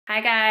Hi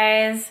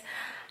guys,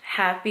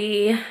 I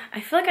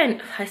feel like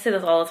I say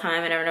this all the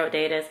time, I never know what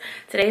day it is.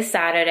 Today's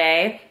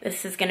Saturday.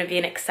 This is gonna be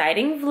an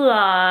exciting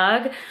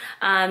vlog.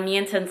 Me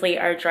and Tinsley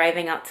are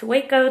driving out to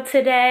Waco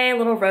today, a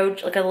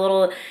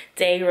little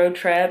day road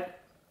trip.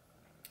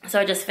 So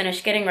I just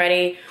finished getting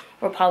ready.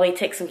 We'll probably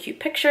take some cute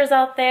pictures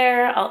out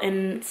there. I'll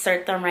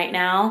insert them right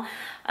now.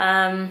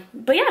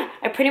 But yeah,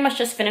 I pretty much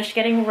just finished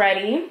getting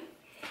ready.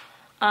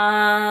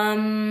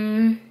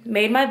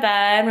 Made my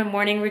bed, my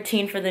morning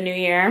routine for the new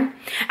year.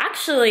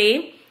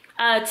 Actually,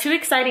 two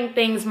exciting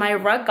things. My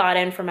rug got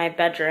in for my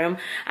bedroom.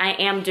 I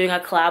am doing a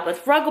collab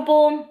with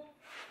Ruggable.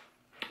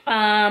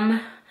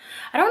 I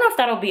don't know if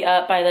that'll be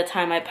up by the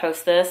time I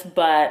post this,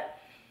 but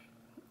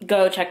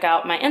go check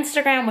out my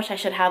Instagram, which I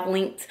should have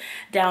linked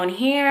down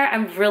here.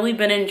 I've really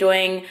been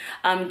enjoying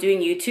doing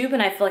YouTube,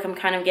 and I feel like I'm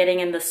kind of getting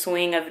in the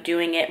swing of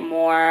doing it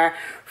more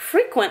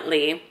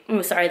frequently.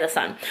 Oh, sorry, the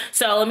sun.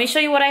 So let me show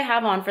you what I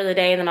have on for the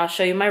day, and then I'll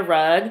show you my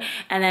rug,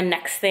 and then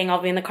next thing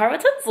I'll be in the car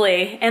with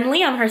Tinsley and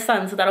Liam, her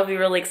son, so that'll be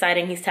really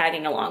exciting. He's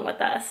tagging along with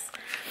us.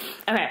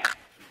 Okay,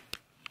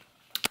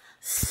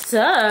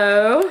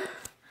 so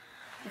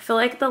I feel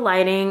like the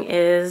lighting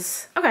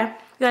is okay.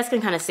 You guys can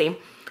kind of see.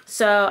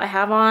 So I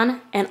have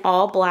on an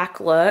all black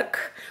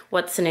look.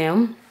 What's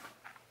new?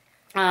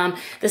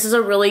 This is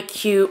a really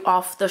cute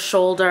off the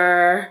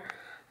shoulder,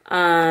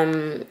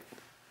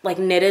 like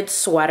knitted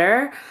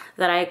sweater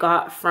that I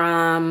got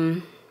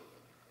from,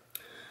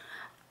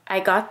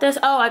 I got this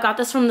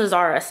from the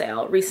Zara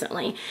sale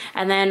recently.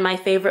 And then my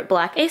favorite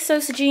black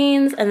ASOS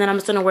jeans. And then I'm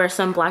just gonna wear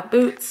some black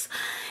boots.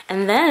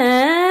 And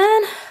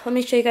then let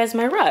me show you guys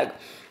my rug.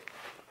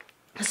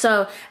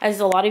 So, as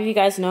a lot of you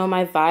guys know,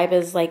 my vibe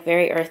is like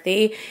very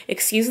earthy.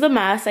 Excuse the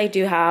mess. I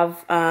do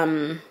have,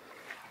 I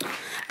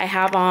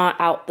have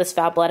out this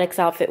Fabletics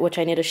outfit, which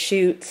I need to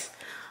shoot.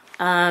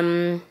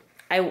 I'm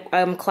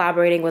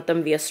collaborating with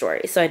them via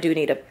story, so I do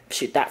need to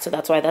shoot that. So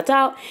that's why that's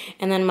out.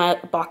 And then my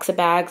box of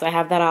bags, I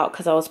have that out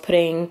because I was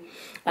putting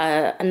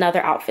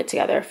another outfit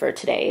together for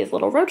today's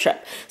little road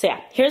trip. So yeah,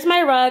 here's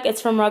my rug.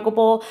 It's from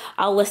Ruggable.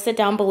 I'll list it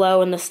down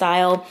below in the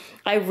style.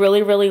 I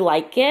really, really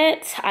like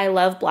it. I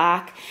love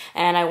black,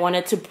 and I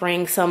wanted to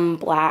bring some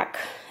black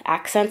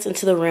accents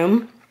into the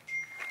room.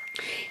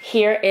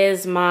 Here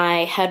is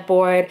my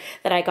headboard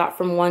that I got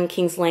from One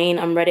Kings Lane.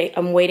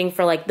 I'm waiting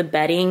for like the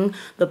bedding,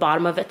 the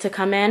bottom of it to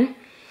come in.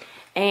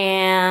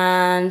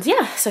 And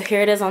yeah, so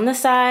here it is on this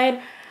side.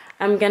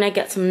 I'm gonna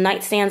get some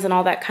nightstands and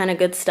all that kind of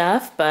good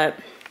stuff, but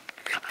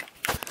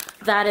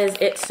that is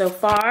it so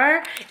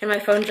far. And my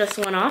phone just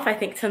went off. I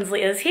think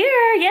Tinsley is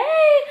here. Yay!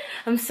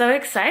 I'm so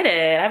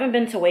excited. I haven't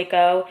been to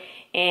Waco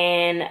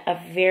in a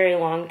very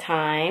long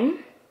time.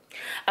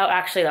 Oh,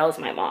 actually, that was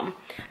my mom.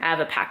 I have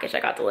a package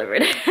that got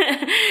delivered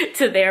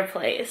to their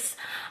place.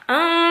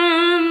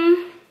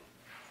 I'm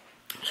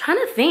trying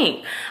to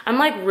think. I'm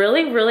like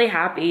really, really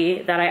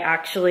happy that I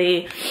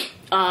actually,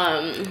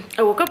 I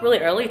woke up really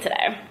early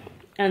today.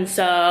 And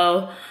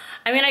so,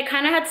 I mean, I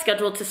kind of had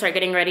scheduled to start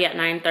getting ready at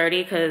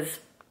 9:30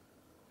 because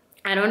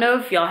I don't know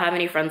if y'all have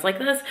any friends like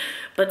this,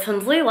 but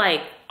Tinsley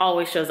like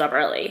always shows up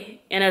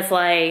early. And it's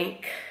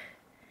like,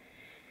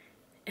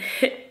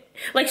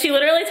 like she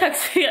literally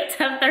texted me at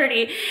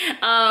 10:30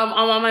 I'm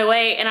on my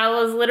way, and I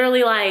was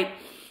literally like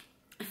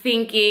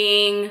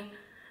thinking,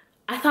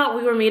 I thought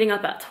we were meeting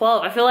up at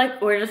 12. I feel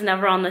like we're just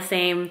never on the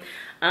same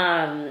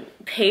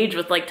page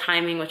with like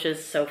timing, which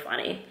is so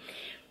funny.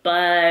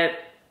 But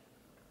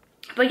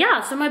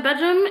yeah, so my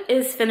bedroom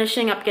is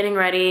finishing up getting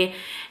ready,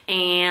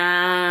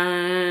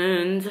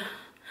 and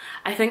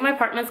I think my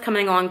apartment's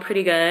coming along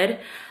pretty good.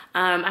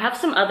 I have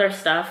some other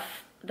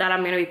stuff that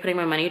I'm gonna be putting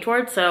my money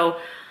towards, so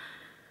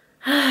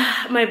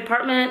my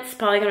apartment's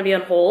probably gonna be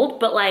on hold,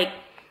 but like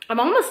I'm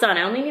almost done.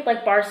 I only need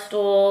like bar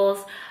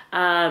stools,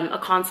 a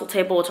console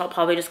table, which I'll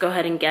probably just go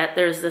ahead and get.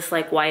 There's this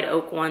like white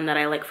oak one that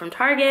I like from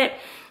Target,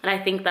 and I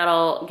think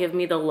that'll give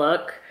me the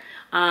look.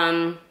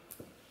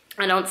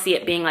 I don't see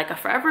it being like a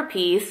forever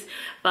piece,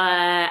 but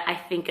I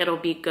think it'll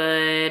be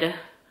good,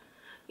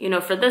 you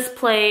know, for this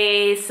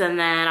place, and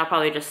then I'll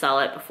probably just sell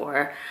it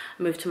before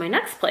I move to my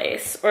next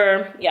place,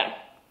 or yeah.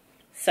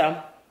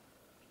 So,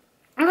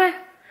 okay.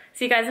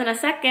 See you guys in a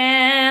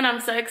second. I'm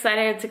so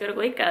excited to go to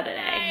Waco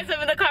today. Guys,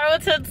 I'm in the car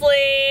with Tinsley.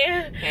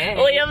 Hey.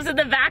 Liam's in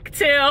the back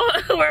too.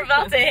 We're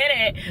about to hit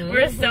it.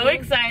 We're so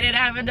excited. I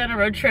haven't done a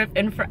road trip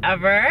in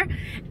forever.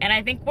 And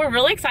I think we're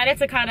really excited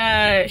to kind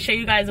of show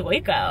you guys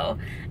Waco.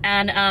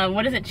 And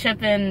what is it,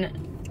 Chip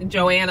and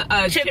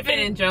Joanna? Chip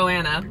and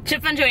Joanna.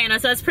 Chip and Joanna,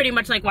 so that's pretty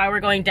much like why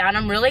we're going down.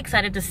 I'm really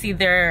excited to see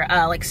their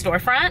like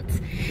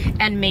storefronts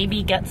and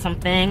maybe get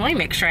something. Let me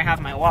make sure I have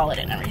my wallet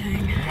and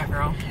everything. Yeah,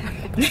 girl.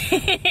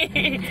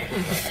 Okay,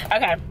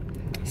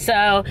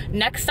 so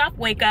next stop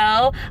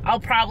Waco. I'll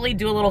probably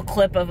do a little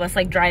clip of us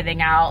like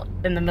driving out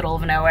in the middle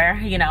of nowhere,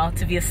 you know,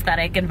 to be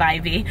aesthetic and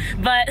vibey.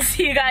 But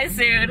see you guys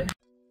soon.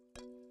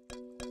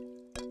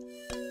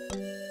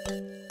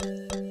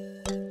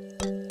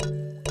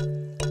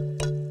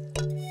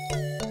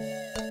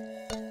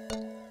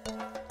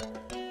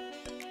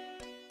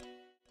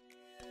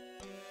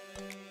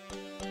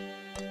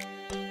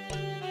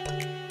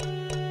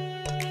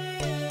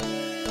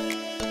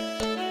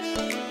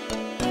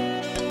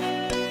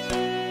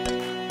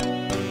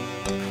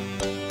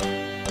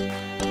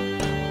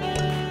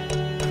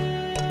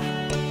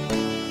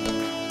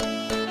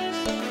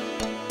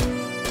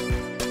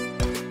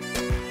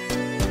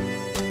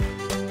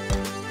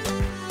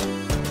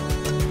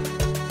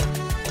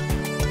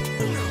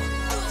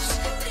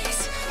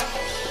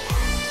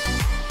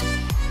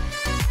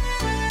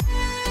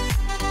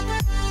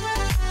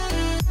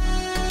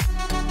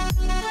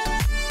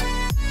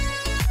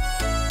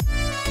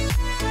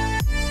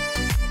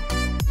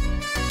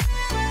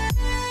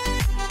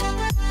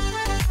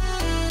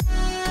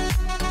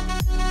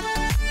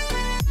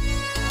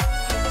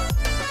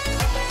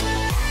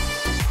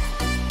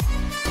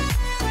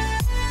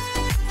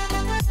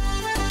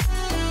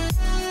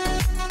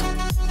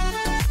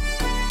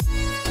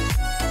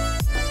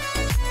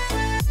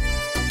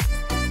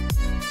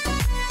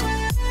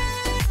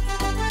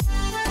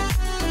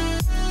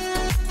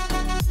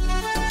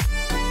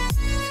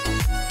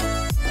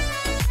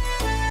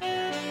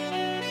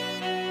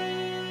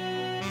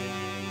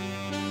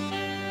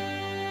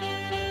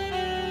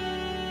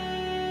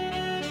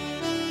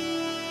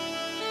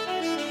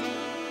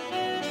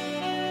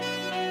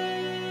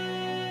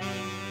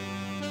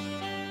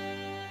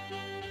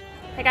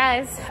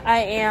 Hey guys, I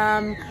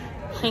am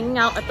hanging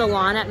out at the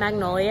lawn at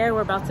Magnolia.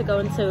 We're about to go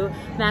into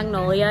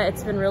Magnolia.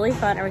 It's been really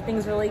fun.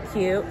 Everything's really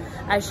cute.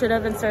 I should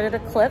have inserted a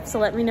clip, so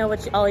let me know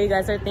what all you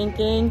guys are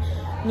thinking.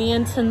 Me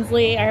and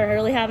Tinsley are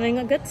really having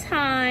a good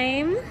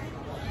time.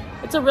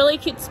 It's a really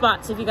cute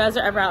spot, so if you guys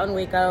are ever out in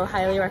Waco,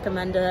 highly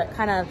recommend to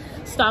kind of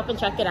stop and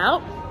check it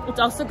out. It's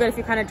also good if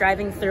you're kind of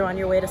driving through on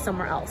your way to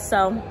somewhere else.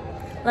 So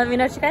let me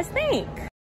know what you guys think.